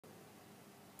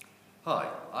Hi,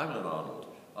 I'm Lynn Arnold.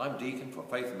 I'm Deacon for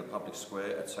Faith in the Public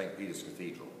Square at St. Peter's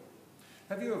Cathedral.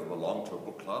 Have you ever belonged to a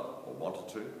book club or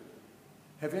wanted to?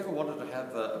 Have you ever wanted to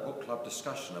have a book club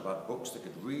discussion about books that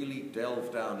could really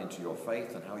delve down into your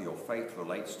faith and how your faith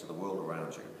relates to the world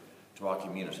around you, to our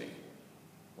community?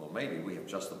 Well, maybe we have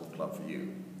just the book club for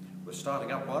you. We're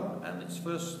starting up one, and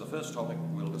the first topic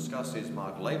we'll discuss is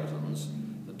Mark Laverton's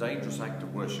The Dangerous Act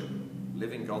of Worship,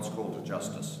 Living God's Call to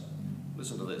Justice.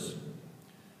 Listen to this.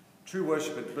 True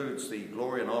worship includes the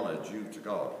glory and honour due to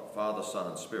God, Father, Son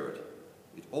and Spirit.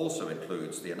 It also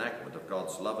includes the enactment of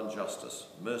God's love and justice,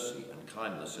 mercy and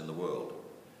kindness in the world.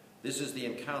 This is the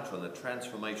encounter and the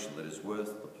transformation that is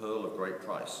worth the pearl of great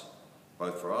price,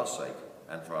 both for our sake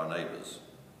and for our neighbours.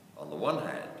 On the one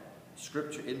hand,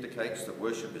 Scripture indicates that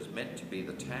worship is meant to be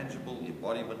the tangible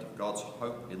embodiment of God's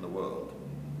hope in the world.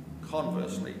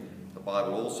 Conversely, the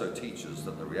Bible also teaches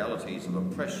that the realities of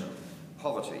oppression,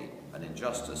 poverty and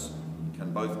injustice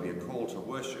can both be a call to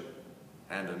worship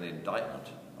and an indictment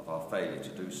of our failure to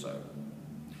do so.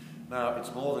 Now,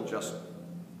 it's more than just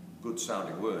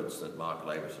good-sounding words that Mark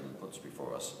Laverton puts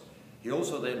before us. He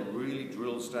also then really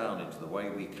drills down into the way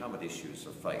we come at issues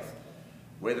of faith,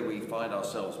 whether we find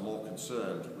ourselves more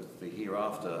concerned with the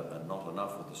hereafter and not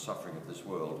enough with the suffering of this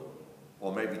world,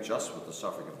 or maybe just with the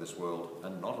suffering of this world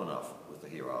and not enough with the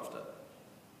hereafter.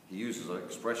 He uses an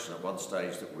expression at one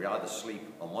stage that we either sleep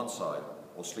on one side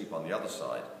or sleep on the other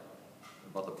side,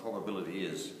 but the probability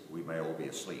is we may all be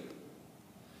asleep.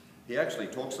 He actually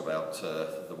talks about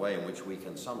the way in which we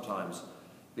can sometimes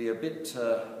be a bit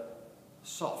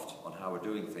soft on how we're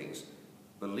doing things,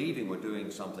 believing we're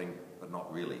doing something but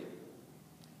not really.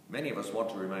 Many of us want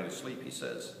to remain asleep, he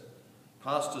says.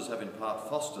 Pastors have in part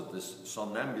fostered this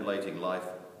somnambulating life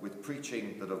with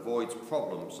preaching that avoids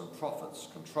problems and profits,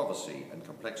 controversy and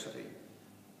complexity.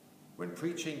 When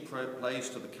preaching plays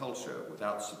to the culture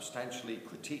without substantially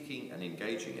critiquing and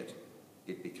engaging it,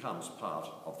 it becomes part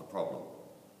of the problem.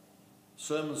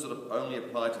 Sermons that only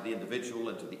apply to the individual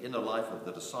and to the inner life of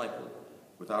the disciple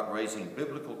without raising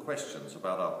biblical questions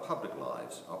about our public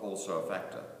lives are also a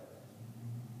factor.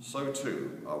 So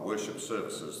too are worship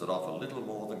services that offer little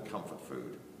more than comfort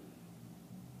food.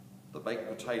 The baked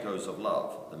potatoes of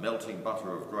love, the melting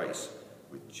butter of grace,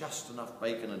 with just enough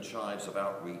bacon and chives of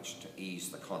outreach to ease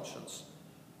the conscience.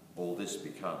 All this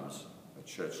becomes a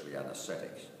churchly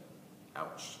anaesthetic.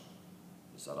 Ouch.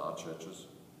 Is that our churches?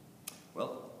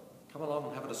 Well, come along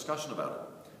and have a discussion about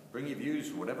it. Bring your views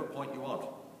from whatever point you want.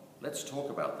 Let's talk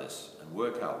about this and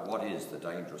work out what is the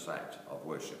dangerous act of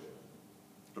worship.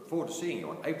 Look forward to seeing you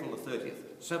on April the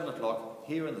 30th, 7 o'clock,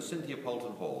 here in the Cynthia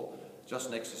Polton Hall,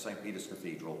 just next to St. Peter's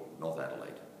Cathedral, North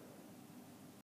Adelaide.